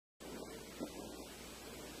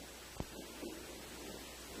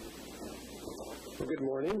Good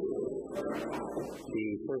morning.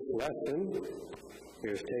 The first lesson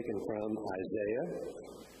here is taken from Isaiah,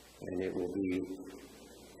 and it will be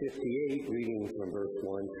 58, reading from verse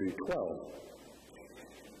 1 through 12.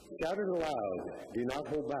 Shout it aloud, do not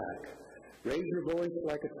hold back. Raise your voice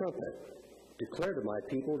like a trumpet. Declare to my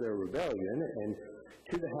people their rebellion, and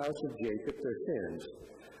to the house of Jacob their sins.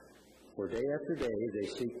 For day after day they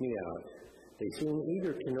seek me out. They seem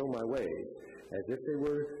eager to know my ways, as if they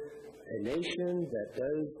were a nation that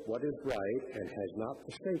does what is right and has not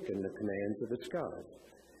forsaken the commands of its God.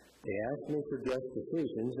 They ask me for just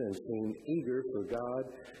decisions and seem eager for God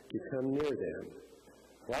to come near them.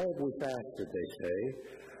 Why have we fasted, they say,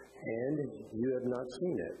 and you have not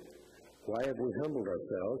seen it? Why have we humbled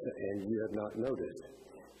ourselves and you have not noticed?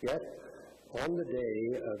 Yet, on the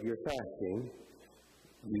day of your fasting,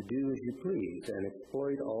 you do as you please and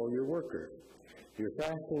exploit all your workers. Your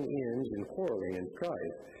fasting ends in quarreling and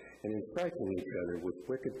strife, and in striking each other with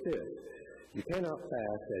wicked fists. You cannot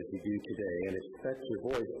fast as you do today and expect your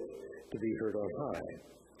voice to be heard on high.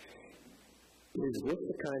 Is this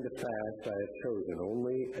the kind of fast I have chosen,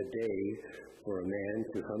 only a day for a man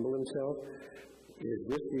to humble himself? Is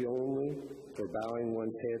this the only for bowing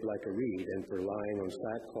one's head like a reed and for lying on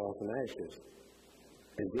sackcloth and ashes?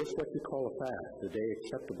 Is this what you call a fast, a day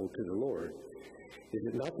acceptable to the Lord? Is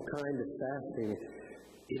it not the kind of fasting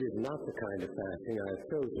It is not the kind of fasting I have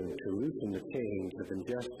chosen to loosen the chains of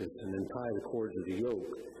injustice and untie the cords of the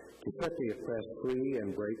yoke, to set the oppressed free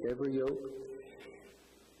and break every yoke.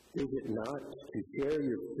 Is it not to share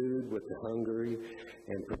your food with the hungry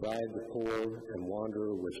and provide the poor and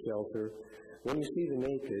wanderer with shelter? When you see the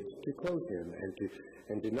naked, to clothe him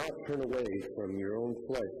and do not turn away from your own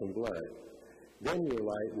flesh and blood. Then your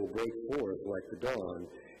light will break forth like the dawn,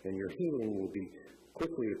 and your healing will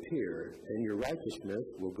quickly appear, and your righteousness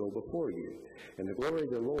will go before you, and the glory of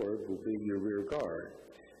the Lord will be your rear guard.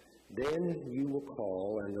 Then you will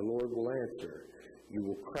call, and the Lord will answer. You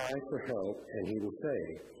will cry for help, and he will say,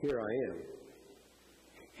 Here I am.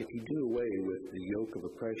 If you do away with the yoke of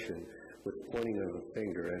oppression, with pointing of a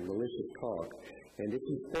finger and malicious talk, and if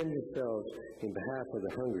you spend yourselves in behalf of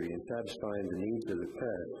the hungry and satisfying the needs of the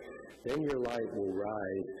oppressed, then your light will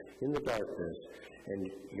rise in the darkness, and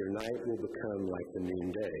your night will become like the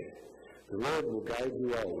noonday. The Lord will guide you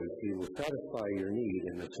always. He will satisfy your need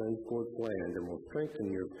in the sun-scorched land and will strengthen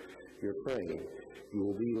your frame. You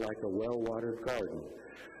will be like a well-watered garden,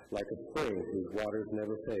 like a spring whose waters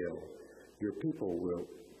never fail. Your people will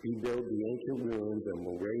rebuild the ancient ruins and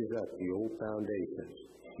will raise up the old foundations.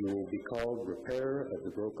 You will be called repairer of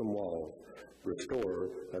the broken walls, restorer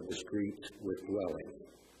of the streets with dwellings.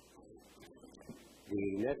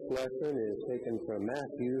 The next lesson is taken from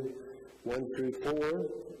Matthew 1 through 4,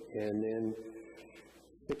 and then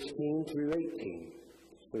 16 through 18.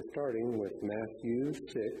 So starting with Matthew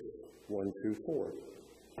 6, 1 through 4.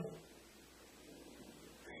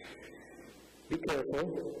 Be careful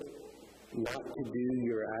not to do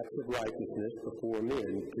your acts of righteousness before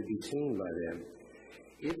men to be seen by them.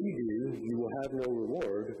 If you do, you will have no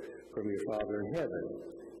reward from your Father in heaven.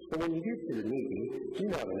 So when you give to the needy, do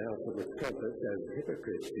not announce it with trumpets as the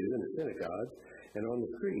hypocrites do in the synagogues and on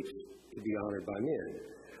the streets to be honored by men.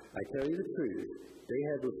 I tell you the truth, they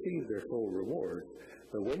have received their full reward.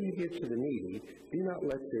 But when you give to the needy, do not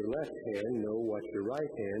let your left hand know what your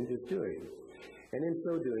right hand is doing. And in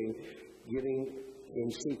so doing, giving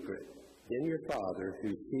in secret. Then your Father, who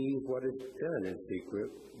sees what is done in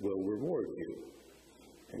secret, will reward you.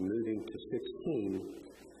 And moving to 16,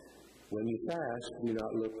 when you fast, do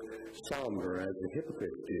not look somber as the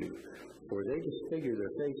hypocrites do, for they disfigure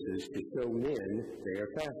their faces to show men they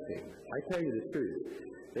are fasting. I tell you the truth,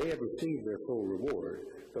 they have received their full reward.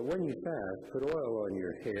 But when you fast, put oil on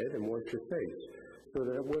your head and wash your face, so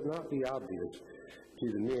that it will not be obvious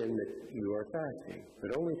to the men that you are fasting,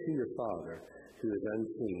 but only to your Father who is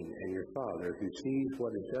unseen, and your Father who sees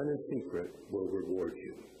what is done in secret will reward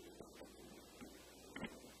you.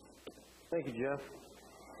 Thank you, Jeff.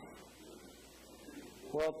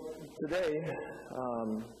 Well, today,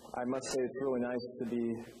 I must say it's really nice to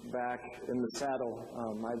be back in the saddle.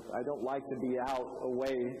 I don't like to be out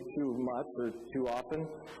away too much or too often.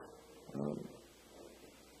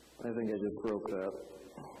 I think I just broke that.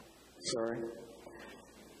 Sorry.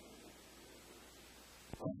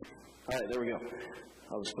 All right, there we go.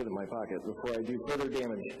 I'll just put it in my pocket before I do further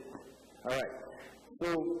damage. All right. So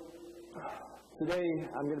today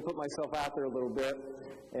I'm going to put myself out there a little bit,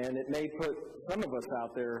 and it may put some of us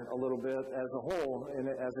out there a little bit as a whole and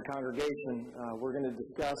as a congregation. We're going to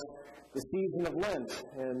discuss the season of Lent,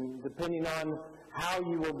 and depending on how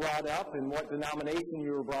you were brought up and what denomination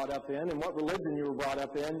you were brought up in and what religion you were brought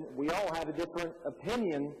up in, we all have a different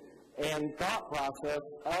opinion and thought process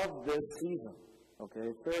of this season. Okay,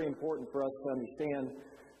 it's very important for us to understand,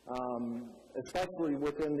 especially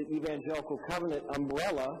within the Evangelical Covenant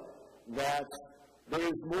umbrella, that there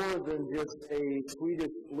is more than just a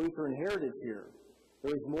Swedish Lutheran heritage here.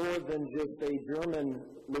 There's more than just a German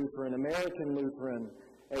Lutheran, American Lutheran,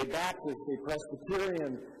 a Baptist, a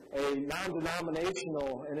Presbyterian, a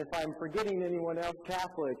non-denominational, and if I'm forgetting anyone else,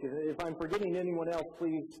 Catholic. If I'm forgetting anyone else,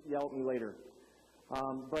 please yell at me later.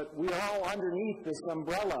 But we are all underneath this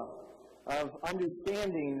umbrella of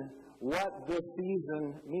understanding what this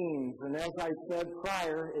season means. And as I said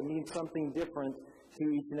prior, it means something different to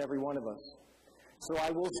each and every one of us. So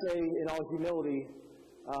I will say in all humility,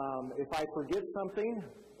 if I forget something,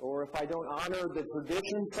 or if I don't honor the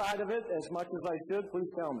tradition side of it as much as I should, please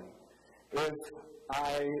tell me. If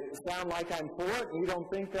I sound like I'm for it and you don't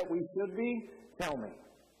think that we should be, tell me,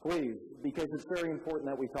 please, because it's very important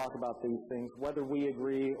that we talk about these things, whether we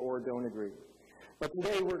agree or don't agree. But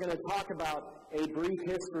today we're going to talk about a brief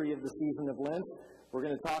history of the season of Lent. We're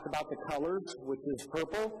going to talk about the colors, which is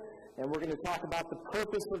purple, and we're going to talk about the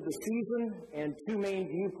purpose of the season and two main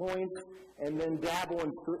viewpoints, and then dabble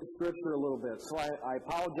in Scripture a little bit. So I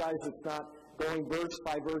apologize it's not going verse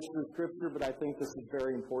by verse through Scripture, but I think this is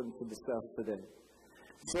very important to discuss today.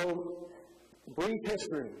 So, brief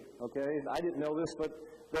history, okay? I didn't know this, but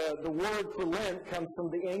the word for Lent comes from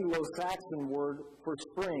the Anglo-Saxon word for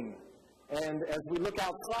spring. And as we look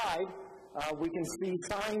outside, we can see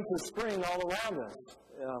signs of spring all around us.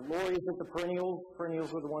 Lori, is it the perennials?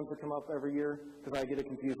 Perennials are the ones that come up every year, because I get it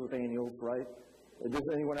confused with annuals, right? Does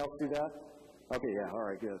anyone else do that? Okay, yeah, all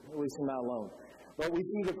right, good. At least I'm not alone. But we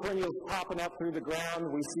see the perennials popping up through the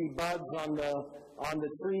ground. We see buds on the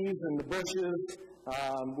trees and the bushes.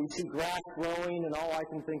 We see grass growing, and all I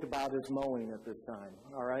can think about is mowing at this time.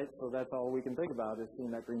 All right, so that's all we can think about is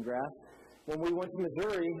seeing that green grass. When we went to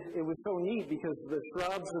Missouri, it was so neat because the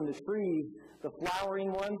shrubs and the trees, the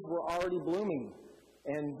flowering ones, were already blooming.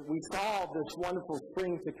 And we saw this wonderful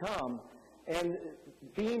spring to come. And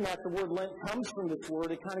being that the word Lent comes from this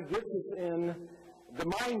word, it kind of gets us in the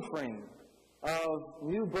mind frame of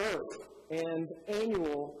new birth and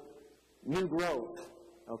annual new growth.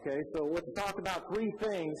 Okay, so let's talk about three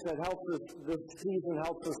things that this season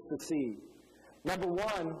helps us to see. Number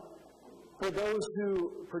one, for those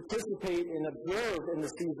who participate and observe in the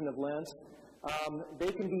season of Lent,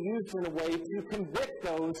 they can be used in a way to convict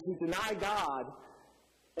those who deny God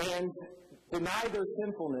and deny their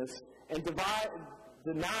sinfulness and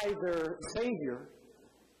deny their Savior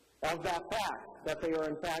of that fact, that they are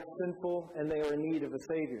in fact sinful and they are in need of a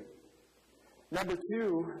Savior. Number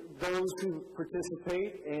two, those who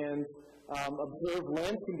participate and observe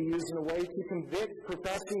Lent can be used in a way to convict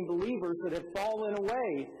professing believers that have fallen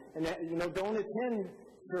away and that, don't attend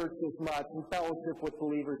church as much and fellowship with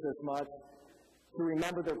believers as much, to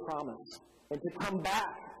remember their promise and to come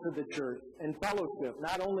back to the church and fellowship,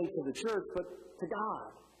 not only to the church, but to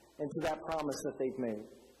God and to that promise that they've made.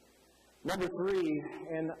 Number three,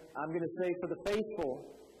 and I'm going to say for the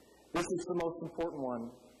faithful, this is the most important one.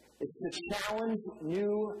 It's to challenge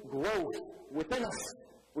new growth within us.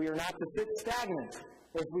 We are not to sit stagnant.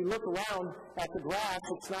 As we look around at the grass,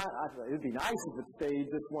 it would be nice if it stayed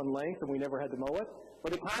just one length and we never had to mow it,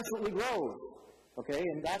 but it constantly grows. Okay,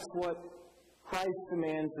 and that's what Christ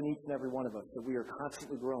demands in each and every one of us, that we are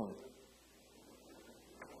constantly growing.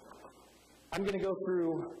 I'm going to go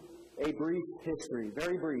through a brief history,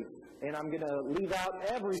 very brief. And I'm going to leave out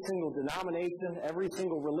every single denomination, every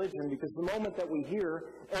single religion, because the moment that we hear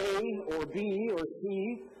A or B or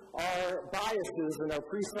C, our biases and our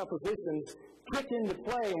presuppositions kick into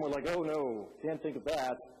play, and we're like, oh no, can't think of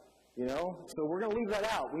that, So we're going to leave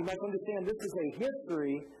that out. We must understand this is a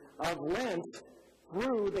history of Lent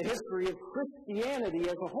through the history of Christianity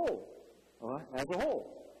as a whole.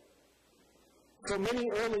 So many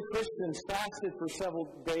early Christians fasted for several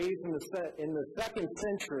days in the 2nd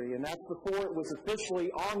century, and that's before it was officially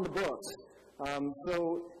on the books.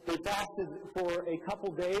 So they fasted for a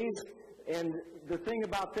couple days, and the thing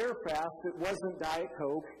about their fast, it wasn't Diet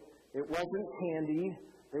Coke, it wasn't candy,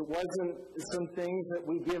 it wasn't some things that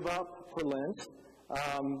we give up for Lent.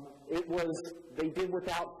 They did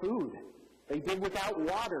without food. They did without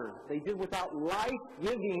water. They did without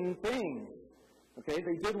life-giving things. Okay,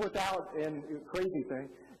 they did without, and crazy thing,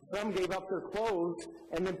 some gave up their clothes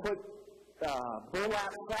and then put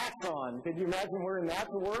burlap sacks on. Could you imagine wearing that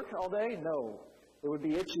to work all day? No. It would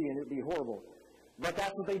be itchy and it would be horrible. But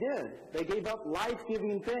that's what they did. They gave up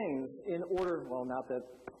life-giving things in order, well, not that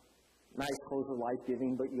nice clothes are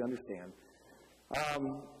life-giving, but you understand.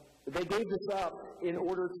 They gave this up in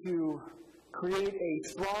order to create a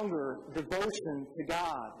stronger devotion to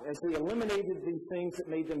God as they eliminated these things that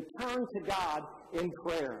made them turn to God in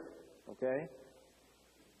prayer. Okay?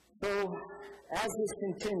 So, as this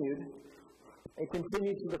continued, it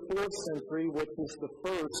continued to the 4th century, which is the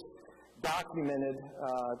first documented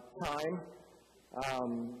time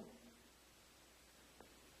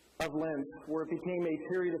of Lent, where it became a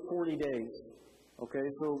period of 40 days.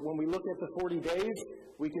 Okay, so when we look at the 40 days,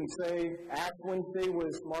 we can say Ash Wednesday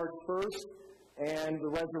was March 1st, and the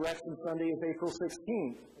Resurrection Sunday is April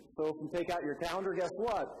 16th. So if you take out your calendar, guess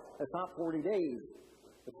what? That's not 40 days.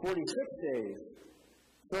 It's 46 days.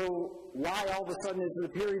 So why all of a sudden is it a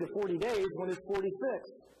period of 40 days when it's 46?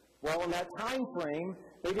 Well, in that time frame,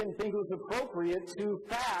 they didn't think it was appropriate to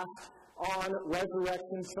fast on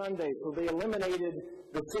Resurrection Sunday. So they eliminated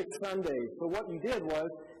the 6 Sundays. So what you did was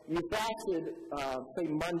you fasted, say,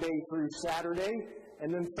 Monday through Saturday,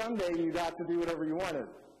 and then Sunday you got to do whatever you wanted.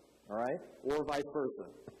 All right? Or vice versa.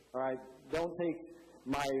 All right? Don't take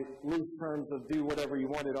my loose terms of do whatever you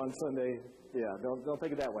wanted on Sunday. Yeah, don't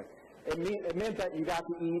take it that way. It meant that you got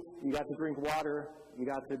to eat, you got to drink water, you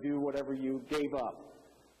got to do whatever you gave up.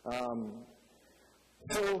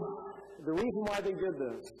 So the reason why they did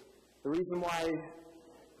this, the reason why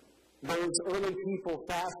those early people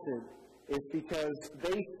fasted is because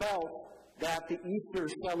they felt that the Easter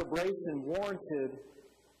celebration warranted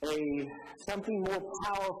something more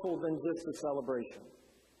powerful than just a celebration.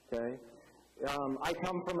 Okay? I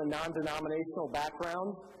come from a non-denominational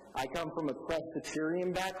background. I come from a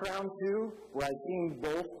Presbyterian background, too, where I've seen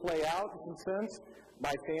both play out, in a sense.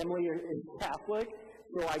 My family is Catholic,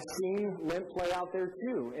 so I've seen Lent play out there,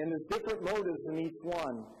 too. And there's different motives in each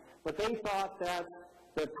one. But they thought that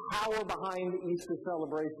the power behind the Easter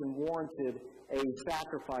celebration warranted a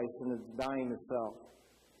sacrifice and a dying of self.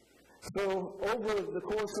 So over the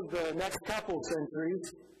course of the next couple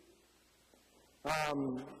centuries,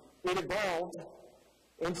 it evolved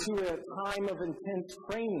into a time of intense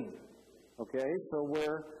training, okay? So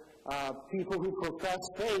where people who profess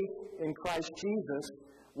faith in Christ Jesus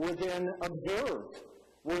were then observed,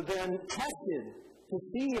 were then tested to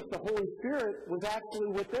see if the Holy Spirit was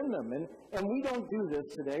actually within them. And we don't do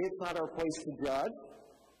this today. It's not our place to judge.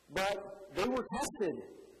 But they were tested.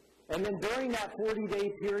 And then during that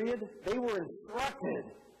 40-day period, they were instructed.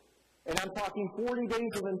 And I'm talking 40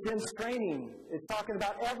 days of intense training. It's talking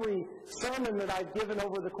about every sermon that I've given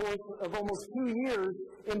over the course of almost 2 years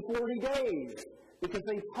in 40 days. Because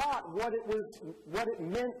they taught what it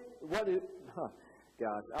meant,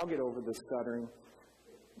 gosh, I'll get over this stuttering.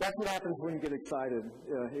 That's what happens when you get excited.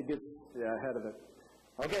 It gets ahead of it.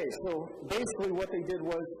 Okay, so basically what they did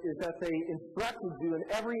is that they instructed you in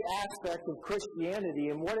every aspect of Christianity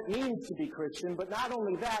and what it means to be Christian, but not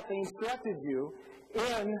only that, they instructed you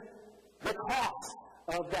in the cost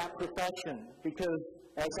of that profession. Because,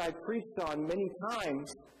 as I've preached on many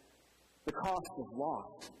times, the cost is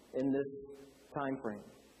lost in this time frame.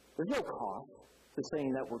 There's no cost to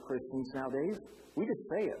saying that we're Christians nowadays. We just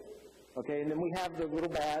say it. Okay, and then we have the little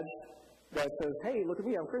badge that says, hey, look at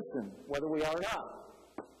me, I'm Christian, whether we are or not.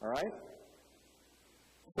 All right?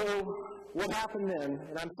 So what happened then,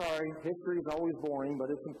 and I'm sorry, history is always boring, but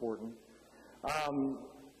it's important.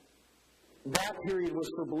 That period was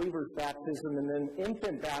for believers' baptism, and then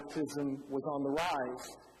infant baptism was on the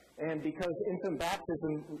rise. And because infant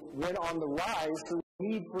baptism went on the rise, there was a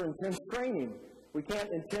need for intense training. We can't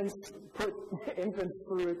put infants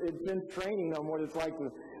through intense training on what it's like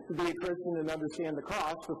to be a Christian and understand the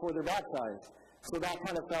cross before they're baptized. So that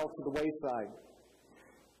kind of fell to the wayside.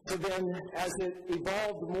 So then, as it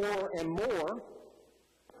evolved more and more,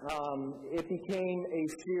 it became a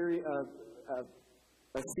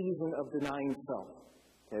season of denying self.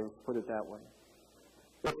 Okay, let's put it that way.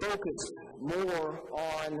 It focused more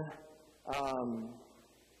on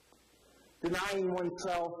denying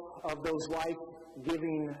oneself of those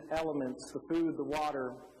life-giving elements, the food, the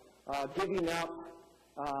water, giving up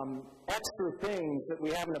extra things that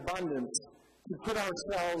we have in abundance to put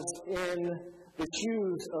ourselves in the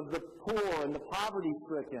shoes of the poor and the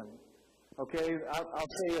poverty-stricken. Okay, I'll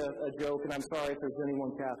say a joke, and I'm sorry if there's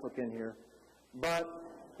anyone Catholic in here, but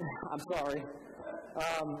I'm sorry.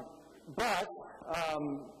 But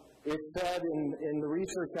it said in the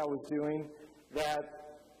research I was doing that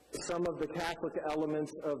some of the Catholic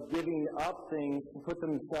elements of giving up things to put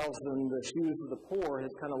themselves in the shoes of the poor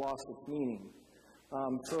has kind of lost its meaning.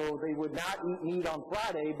 So they would not eat meat on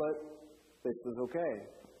Friday, but this was okay.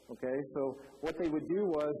 Okay, so what they would do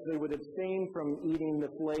was they would abstain from eating the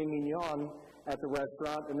filet mignon at the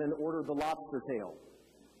restaurant and then order the lobster tail.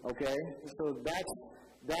 Okay, so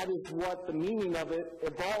that is what the meaning of it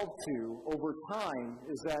evolved to over time,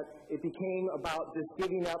 is that it became about just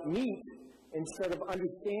giving up meat instead of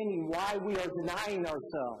understanding why we are denying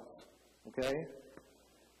ourselves. Okay?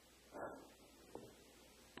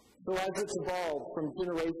 So as it's evolved from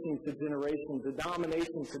generation to generation,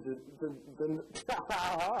 denomination to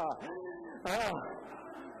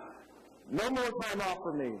no more time off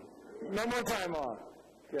for me. No more time off.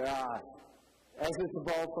 God. As it's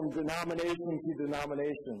evolved from denomination to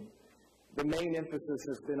denomination, the main emphasis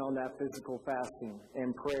has been on that physical fasting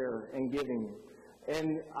and prayer and giving.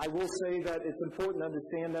 And I will say that it's important to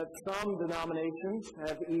understand that some denominations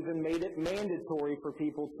have even made it mandatory for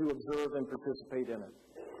people to observe and participate in it.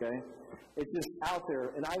 Okay? It's just out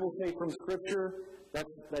there. And I will say from Scripture, that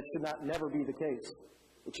should never be the case.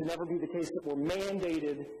 It should never be the case that we're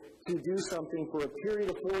mandated to do something for a period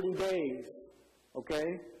of 40 days.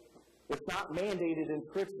 Okay? It's not mandated in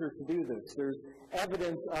Scripture to do this. There's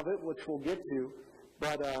evidence of it, which we'll get to,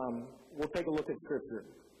 but we'll take a look at Scripture.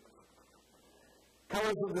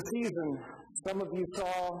 Colors of the season. Some of you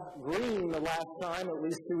saw green the last time, at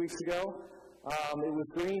least 2 weeks ago. It was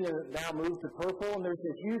green and it now moved to purple, and there's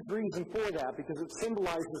a huge reason for that, because it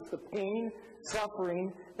symbolizes the pain,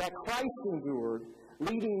 suffering that Christ endured,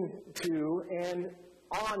 leading to and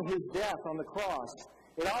on his death on the cross.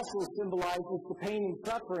 It also symbolizes the pain and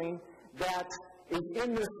suffering that is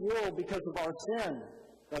in this world because of our sin.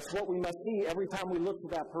 That's what we must see every time we look to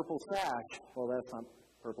that purple sash. Well, that's not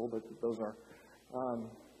purple, but those are.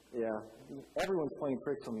 Yeah, everyone's playing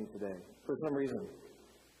tricks on me today for some reason.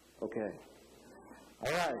 Okay.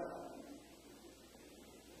 All right.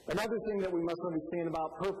 Another thing that we must understand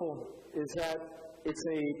about purple is that it's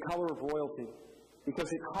a color of royalty,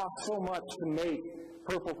 because it cost so much to make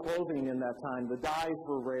purple clothing in that time. The dyes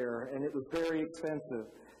were rare, and it was very expensive.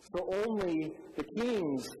 So only the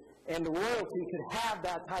kings and the royalty could have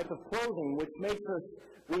that type of clothing, which makes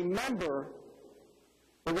us remember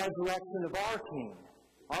the resurrection of our King,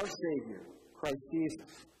 our Savior, Christ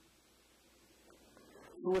Jesus.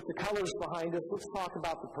 So with the colors behind us, let's talk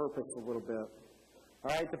about the purpose a little bit.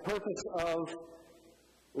 All right, the purpose of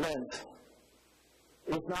Lent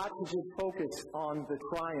is not to just focus on the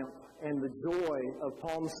triumph and the joy of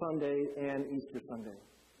Palm Sunday and Easter Sunday.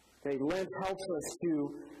 Okay, Lent helps us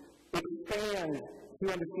to expand,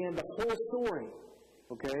 to understand the whole story.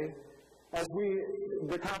 Okay? As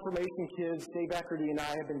the confirmation kids, Dave Eckerty and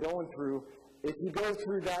I have been going through, if you go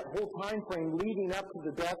through that whole time frame leading up to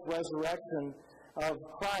the death, resurrection of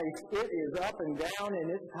Christ, it is up and down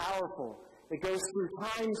and it's powerful. It goes through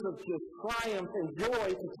times of just triumph and joy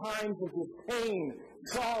to times of just pain,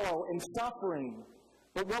 sorrow, and suffering.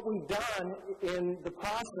 But what we've done in the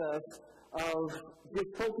process of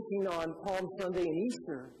just focusing on Palm Sunday and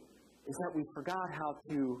Easter is that we forgot how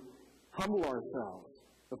to humble ourselves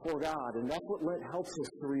before God. And that's what Lent helps us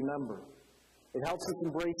to remember. It helps us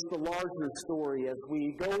embrace the larger story as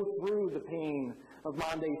we go through the pain of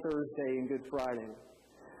Maundy, Thursday, and Good Friday.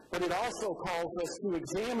 But it also calls us to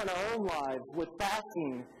examine our own lives with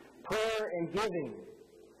fasting, prayer, and giving.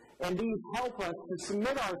 And these help us to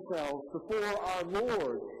submit ourselves before our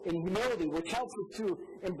Lord in humility, which helps us to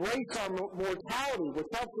embrace our mortality, which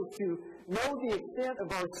helps us to know the extent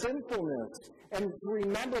of our sinfulness and to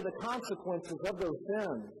remember the consequences of those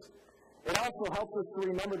sins. It also helps us to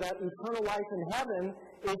remember that eternal life in heaven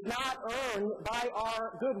is not earned by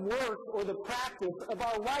our good works or the practice of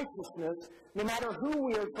our righteousness, no matter who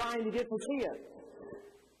we are trying to get to see it.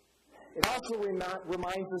 It also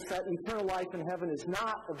reminds us that eternal life in heaven is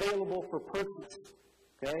not available for purchase.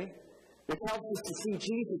 Okay? It helps us to see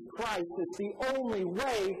Jesus Christ as the only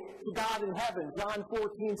way to God in heaven. John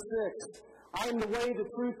 14:6. I am the way, the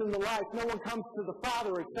truth, and the life. No one comes to the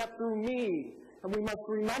Father except through me. And we must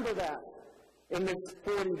remember that in this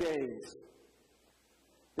 40 days.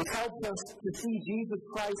 It helps us to see Jesus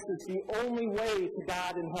Christ as the only way to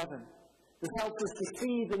God in heaven. It helps us to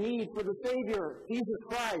see the need for the Savior, Jesus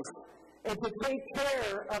Christ, and to take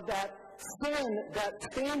care of that sin that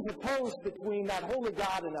stands opposed between that holy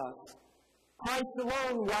God and us. Christ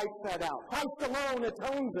alone wipes that out. Christ alone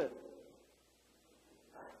atones it.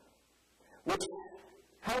 Which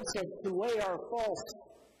helps us to lay our false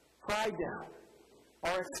pride down.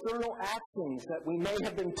 Our external actions that we may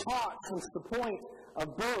have been taught since the point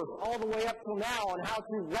of birth all the way up till now on how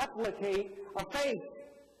to replicate a faith.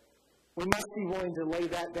 We must be willing to lay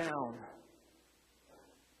that down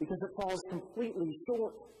because it falls completely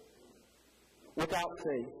short. without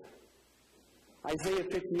faith. Isaiah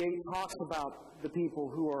 58 talks about the people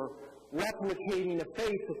who are replicating a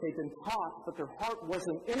faith that they've been taught, but their heart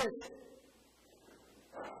wasn't in it.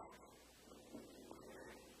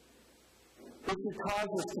 This should cause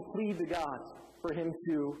us to plead to God for Him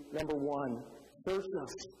to, number one, search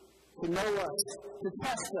us, to know us, to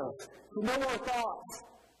test us, to know our thoughts,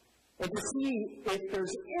 and to see if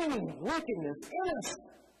there's any wickedness in us,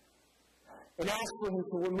 and ask for Him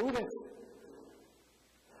to remove it.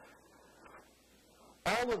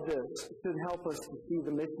 All of this should help us to see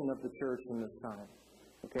the mission of the church in this time.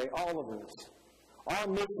 Okay, all of this. Our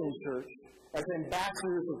mission, church, as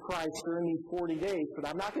ambassadors of Christ during these 40 days, but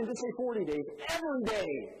I'm not going to just say 40 days,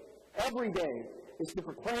 every day, is to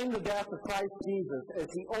proclaim the death of Christ Jesus as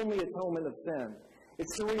the only atonement of sin.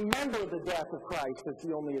 It's to remember the death of Christ as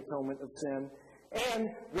the only atonement of sin, and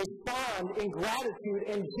respond in gratitude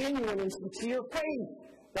and genuine and sincere faith.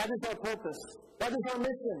 That is our purpose. That is our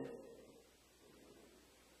mission.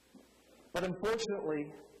 But unfortunately,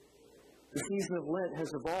 the season of Lent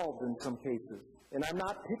has evolved in some cases. And I'm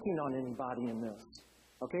not picking on anybody in this.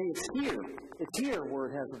 Okay? It's here. It's here where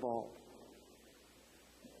it has evolved.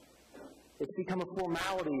 It's become a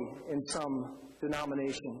formality in some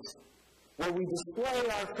denominations, where we display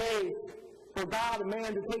our faith for God and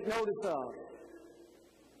man to take notice of.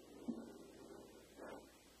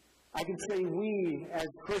 I can say we, as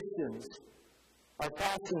Christians, are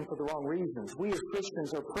fasting for the wrong reasons. We, as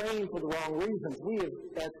Christians, are praying for the wrong reasons. We,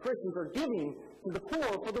 as Christians, are giving to the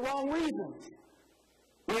poor for the wrong reasons.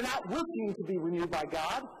 We're not looking to be renewed by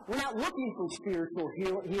God. We're not looking for spiritual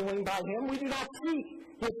healing by Him. We do not seek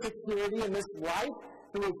His security in this life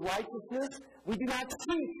through His righteousness. We do not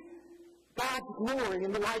seek God's glory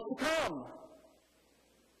in the life to come.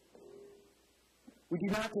 We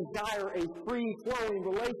do not desire a free-flowing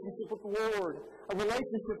relationship with the Lord, a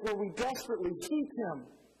relationship where we desperately seek Him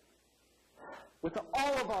with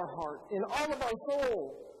all of our heart, in all of our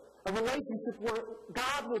soul, a relationship where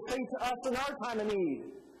God will say to us in our time of need,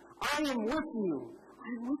 I am with you.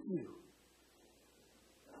 I am with you.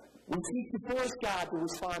 We seek to force God to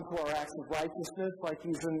respond to our acts of righteousness like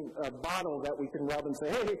He's in a bottle that we can rub and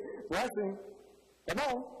say, hey, blessing, come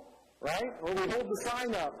on, right? Or we hold the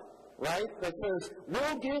sign up, right, that says,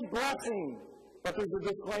 we'll give blessing, but there's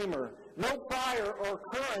a disclaimer. No prior or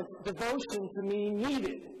current devotion to me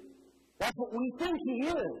needed. That's what we think He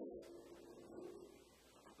is.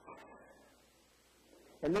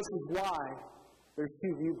 And this is why there's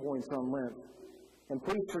two viewpoints on Lent. And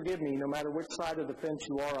please forgive me, no matter which side of the fence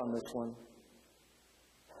you are on this one.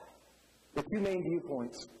 The two main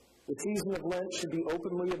viewpoints. The season of Lent should be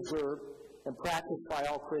openly observed and practiced by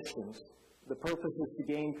all Christians. The purpose is to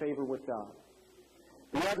gain favor with God.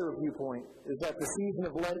 The other viewpoint is that the season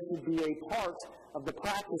of Lent should be a part of the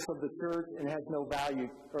practice of the church and has no value,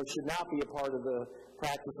 or should not be a part of the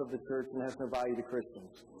practice of the church and has no value to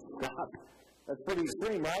Christians. That's pretty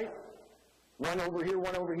extreme, right? One over here,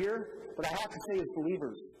 one over here. But I have to say, as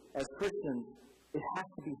believers, as Christians, it has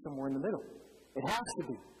to be somewhere in the middle. It has to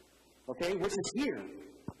be. Okay? Which is here,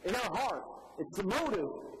 in our heart. It's the motive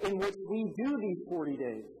in which we do these 40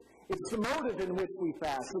 days. It's the motive in which we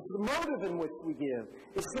fast. It's the motive in which we give.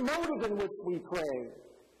 It's the motive in which we pray.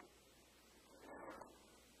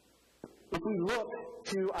 If we look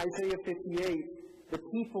to Isaiah 58, the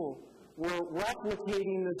people were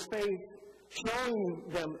replicating this faith, showing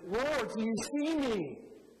them, Lord, do you see me?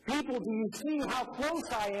 People, do you see how close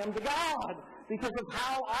I am to God because of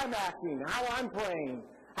how I'm acting, how I'm praying,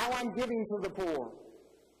 how I'm giving to the poor?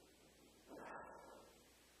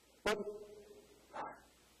 But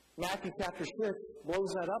Matthew chapter 6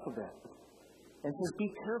 blows that up a bit and says,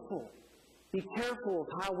 be careful. Be careful of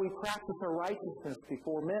how we practice our righteousness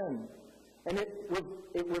before men. And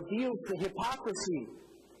it reveals the hypocrisy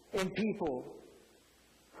in people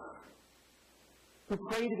who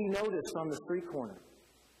pray to be noticed on the street corner.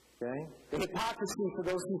 Okay? The hypocrisy for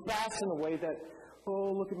those who fast in a way that,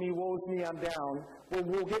 oh, look at me, woe is me, I'm down. Well,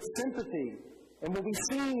 we'll get sympathy. And we'll be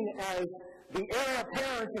seen as the heir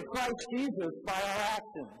apparent of Christ Jesus by our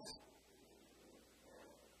actions.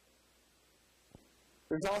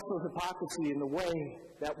 There's also hypocrisy in the way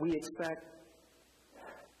that we expect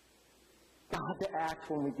God to act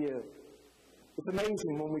when we give. It's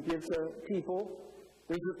amazing when we give to people.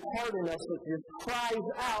 There's a part in us that just cries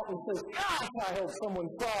out and says, gosh, I hope someone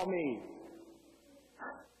saw me.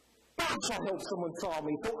 Gosh, I hope someone saw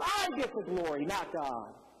me. So I get the glory, not God.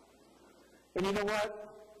 And you know what?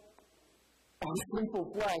 Our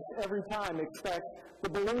sinful flesh every time expects the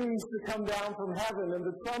balloons to come down from heaven and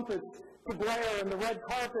the trumpets to blare and the red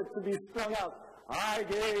carpet to be strung out. I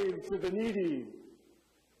gave to the needy.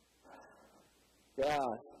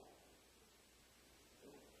 God.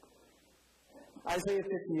 Isaiah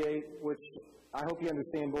 58, which I hope you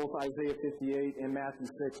understand both Isaiah 58 and Matthew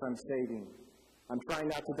 6, I'm stating. I'm trying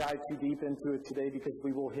not to dive too deep into it today because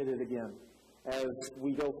we will hit it again as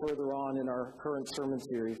we go further on in our current sermon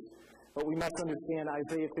series. But we must understand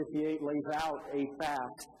Isaiah 58 lays out a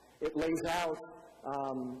fast. It lays out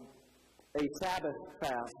a Sabbath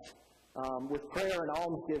fast with prayer and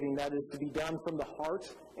almsgiving that is to be done from the heart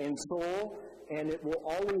and soul, and it will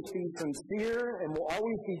always be sincere and will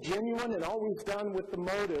always be genuine and always done with the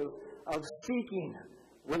motive of seeking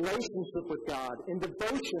relationship with God in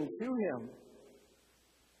devotion to Him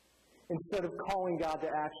instead of calling God to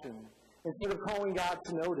action, instead of calling God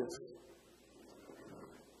to notice.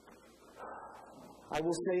 I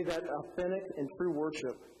will say that authentic and true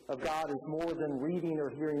worship of God is more than reading or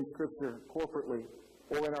hearing Scripture corporately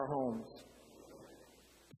or in our homes.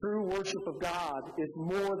 True worship of God is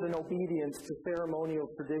more than obedience to ceremonial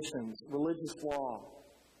traditions, religious law.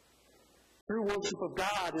 True worship of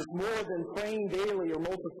God is more than praying daily or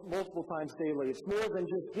multiple times daily. It's more than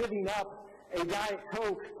just giving up a Diet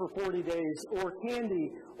Coke for 40 days or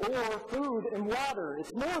candy or food and water.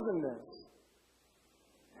 It's more than this.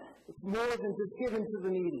 It's more than just giving to the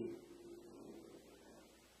needy.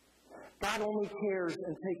 God only cares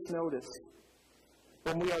and takes notice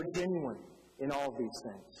when we are genuine in all of these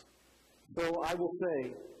things. So I will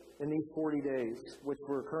say, in these 40 days, which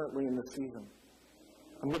we're currently in the season,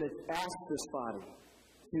 I'm going to ask this body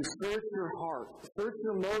to search your heart, search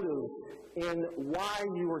your motives in why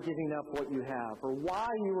you are giving up what you have, or why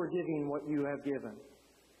you are giving what you have given.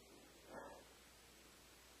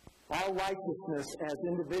 Our righteousness as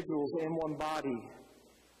individuals in one body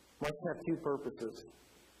must have two purposes.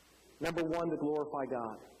 Number one, to glorify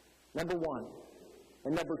God. Number one.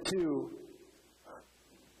 And number two,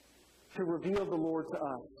 to reveal the Lord to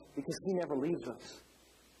us, because He never leaves us.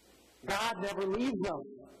 God never leaves us.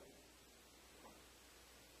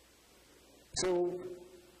 So,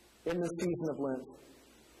 in this season of Lent,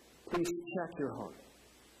 please check your heart,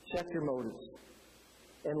 check your motives,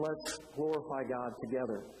 and let's glorify God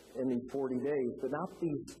together in these 40 days. But not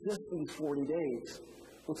just these 40 days.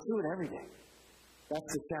 Let's do it every day.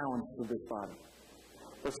 That's the challenge for this body.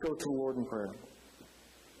 Let's go to the Lord in prayer.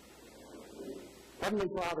 Heavenly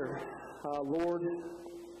Father, Lord,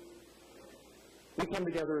 we come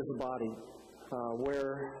together as a body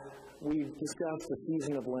where we've discussed the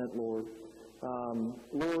season of Lent, Lord.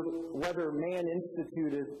 Lord, whether man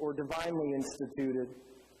instituted or divinely instituted,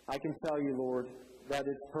 I can tell you, Lord, that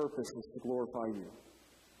its purpose is to glorify you.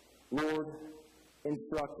 Lord,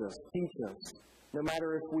 instruct us, teach us, no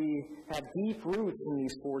matter if we have deep roots in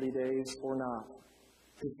these 40 days or not,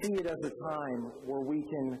 to see it as a time where we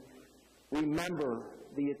can remember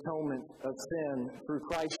the atonement of sin through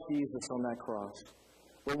Christ Jesus on that cross,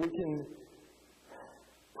 where we can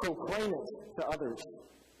proclaim it to others,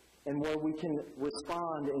 and where we can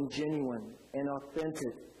respond in genuine and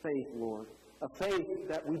authentic faith, Lord. A faith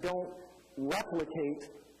that we don't replicate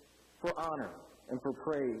for honor and for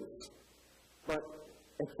praise, but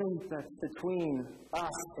a faith that's between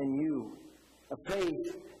us and you. A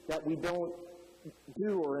faith that we don't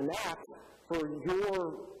do or enact for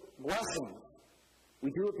your blessing.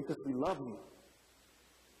 We do it because we love you.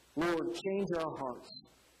 Lord, change our hearts.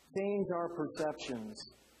 Change our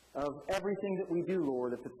perceptions of everything that we do,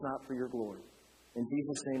 Lord, if it's not for your glory. In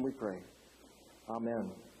Jesus' name we pray.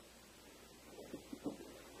 Amen.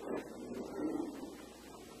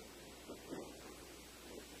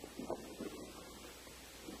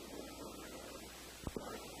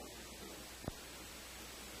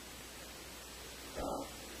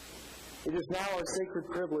 It is now our sacred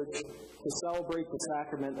privilege to celebrate the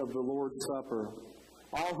sacrament of the Lord's Supper.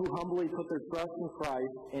 All who humbly put their trust in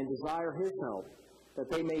Christ and desire His help, that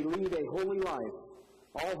they may lead a holy life.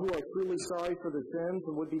 All who are truly sorry for their sins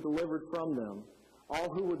and would be delivered from them.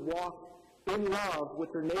 All who would walk in love with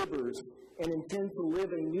their neighbors and intend to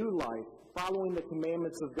live a new life, following the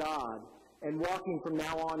commandments of God and walking from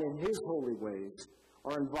now on in His holy ways,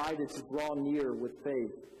 are invited to draw near with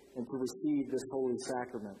faith and to receive this holy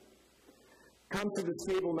sacrament. Come to this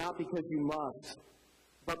table not because you must,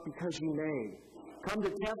 but because you may. Come to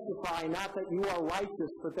testify not that you are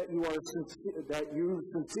righteous, but that you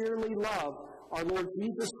sincerely love our Lord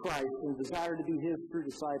Jesus Christ and desire to be His true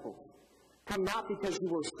disciples. Come not because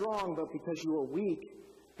you are strong, but because you are weak.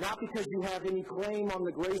 Not because you have any claim on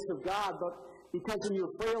the grace of God, but because in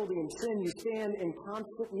your frailty and sin you stand in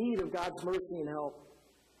constant need of God's mercy and help.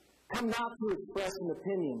 Come not to express an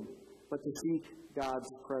opinion, but to seek God's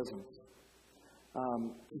presence.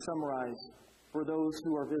 To summarize, For those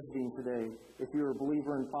who are visiting today, if you're a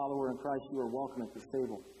believer and follower in Christ, you are welcome at this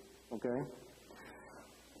table. Okay?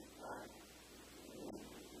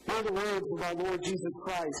 Hear the words of our Lord Jesus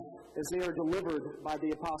Christ as they are delivered by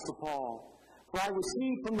the Apostle Paul. For I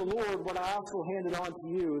received from the Lord what I also handed on to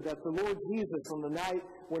you, that the Lord Jesus, on the night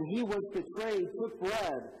when he was betrayed, took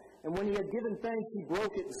bread, and when he had given thanks, he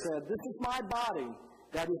broke it and said, "This is my body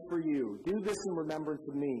that is for you. Do this in remembrance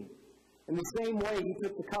of me." In the same way, he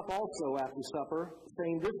took the cup also after supper,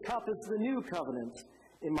 saying, "This cup is the new covenant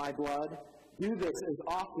in my blood. Do this as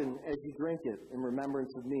often as you drink it in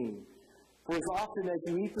remembrance of me. For as often as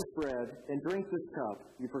you eat this bread and drink this cup,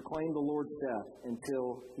 you proclaim the Lord's death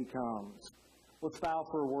until he comes." Let's bow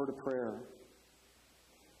for a word of prayer.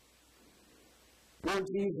 Lord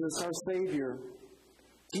Jesus, our Savior,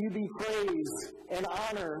 to you be praise and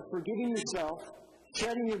honor for giving yourself,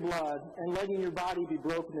 shedding your blood, and letting your body be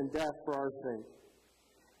broken in death for our sake.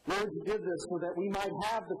 Lord, you did this so that we might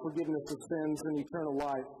have the forgiveness of sins and eternal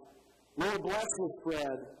life. Lord, bless this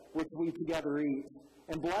bread which we together eat,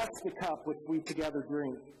 and bless the cup which we together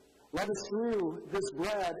drink. Let us through this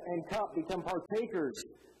bread and cup become partakers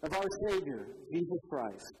of our Savior, Jesus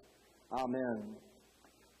Christ. Amen.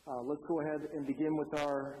 Let's go ahead and begin with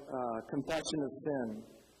our confession of sin.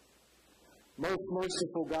 Most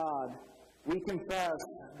merciful God, we confess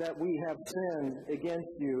that we have sinned against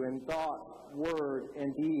you in thought, word,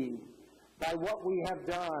 and deed, by what we have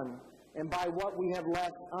done and by what we have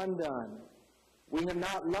left undone. We have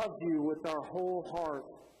not loved you with our whole heart.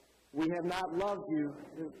 We have not loved you.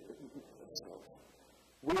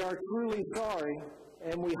 We are truly sorry,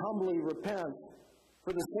 and we humbly repent.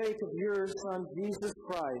 For the sake of your Son, Jesus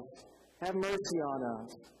Christ, have mercy on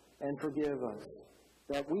us and forgive us,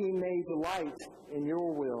 that we may delight in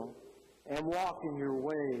your will and walk in your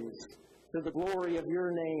ways, to the glory of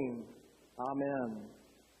your name. Amen.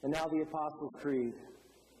 And now the Apostles' Creed.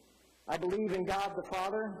 I believe in God the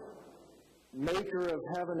Father, maker of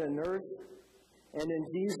heaven and earth, and in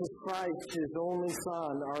Jesus Christ, his only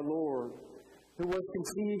Son, our Lord, who was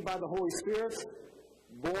conceived by the Holy Spirit,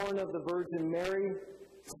 born of the Virgin Mary,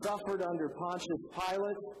 suffered under Pontius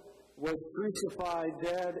Pilate, was crucified,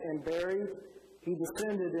 dead, and buried. He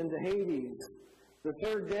descended into Hades. The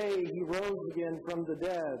third day he rose again from the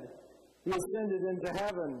dead. He ascended into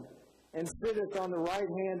heaven, and sitteth on the right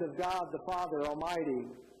hand of God the Father Almighty.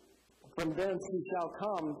 From thence he shall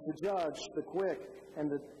come to judge the quick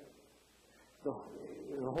and the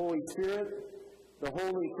Holy Spirit, the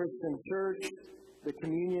holy Christian church, the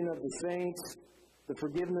communion of the saints, the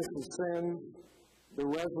forgiveness of sins, the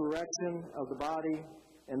resurrection of the body,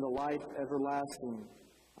 and the life everlasting.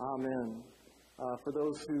 Amen. For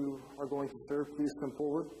those who are going to serve, please come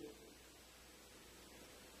forward.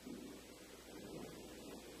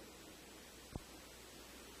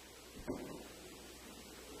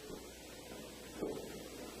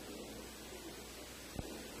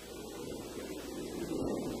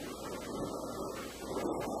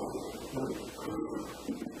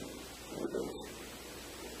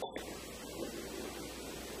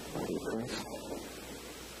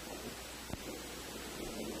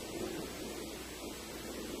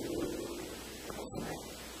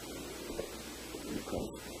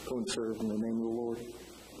 Go and serve in the name of the Lord.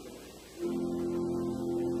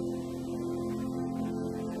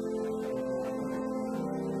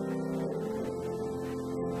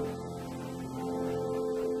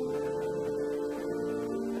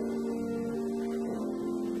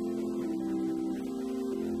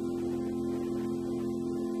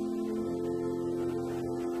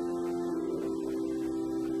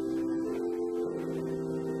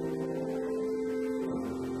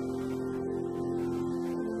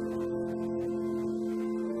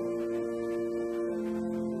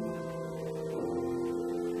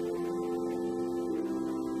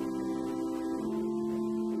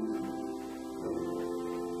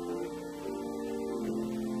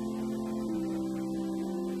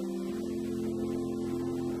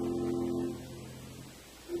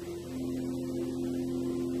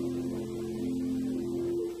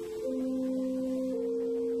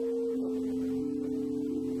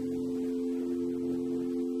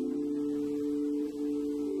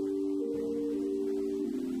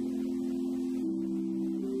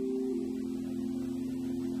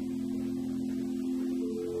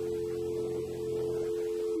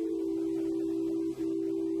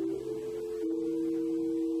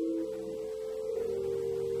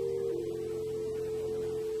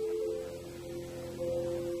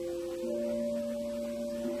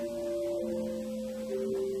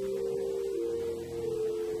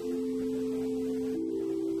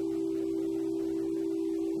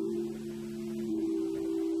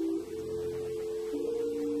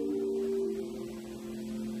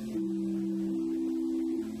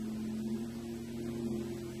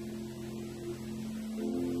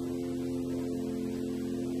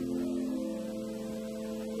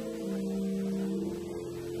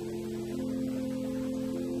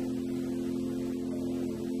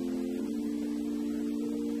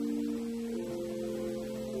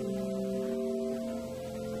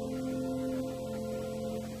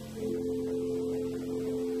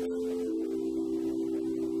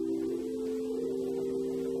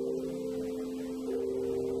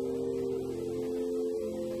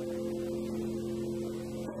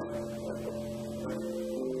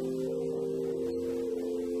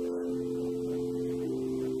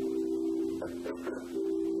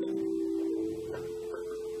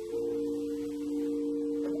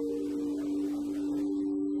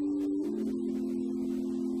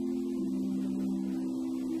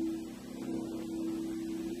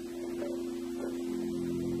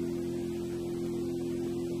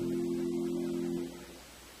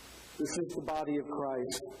 This is the body of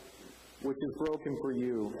Christ, which is broken for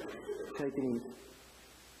you. Take and eat.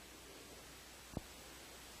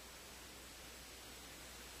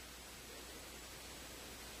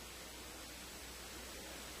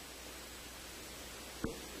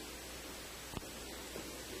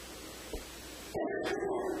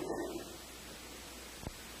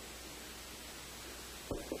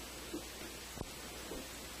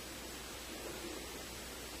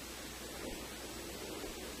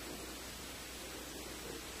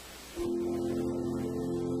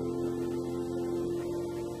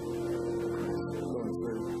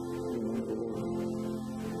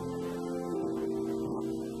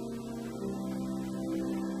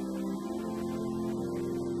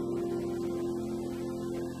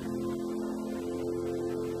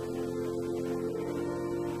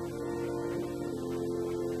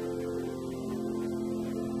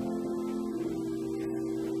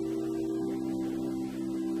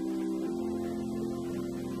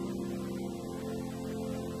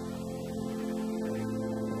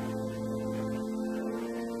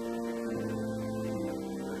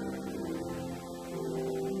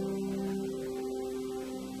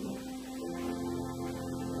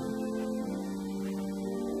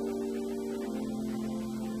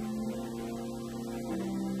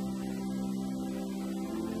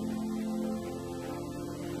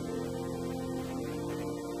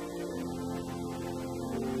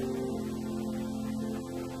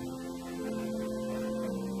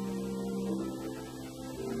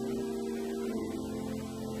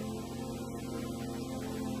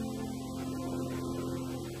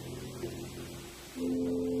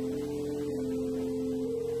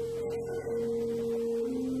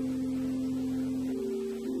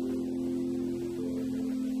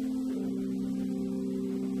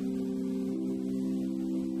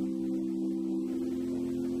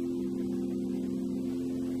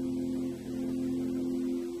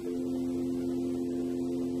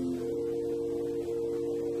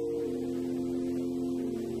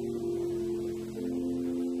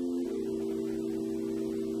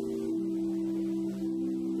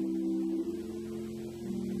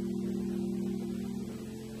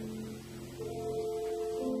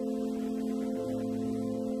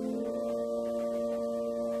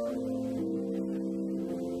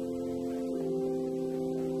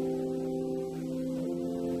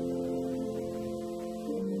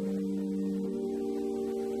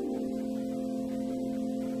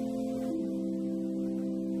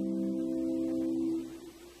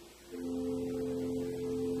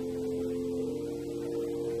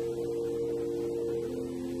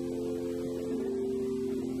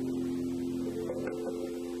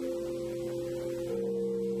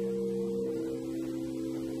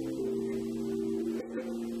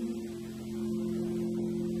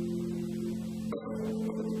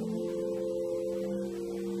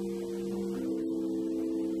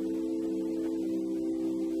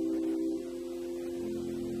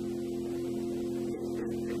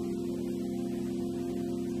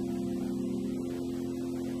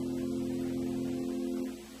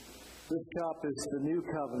 This cup is the new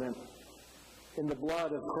covenant in the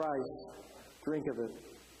blood of Christ. Drink of it.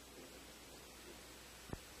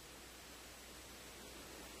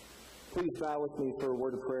 Please bow with me for a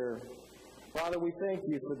word of prayer. Father, we thank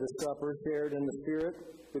you for this supper shared in the Spirit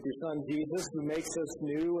with your Son Jesus, who makes us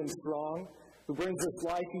new and strong, who brings us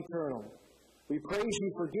life eternal. We praise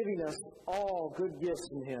you for giving us all good gifts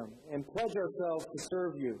in him and pledge ourselves to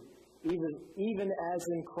serve you, even as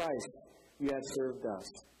in Christ you have served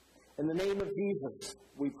us. In the name of Jesus,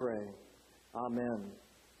 we pray. Amen.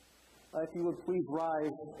 If you would please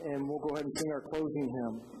rise, and we'll go ahead and sing our closing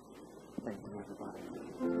hymn. Thank you, everybody.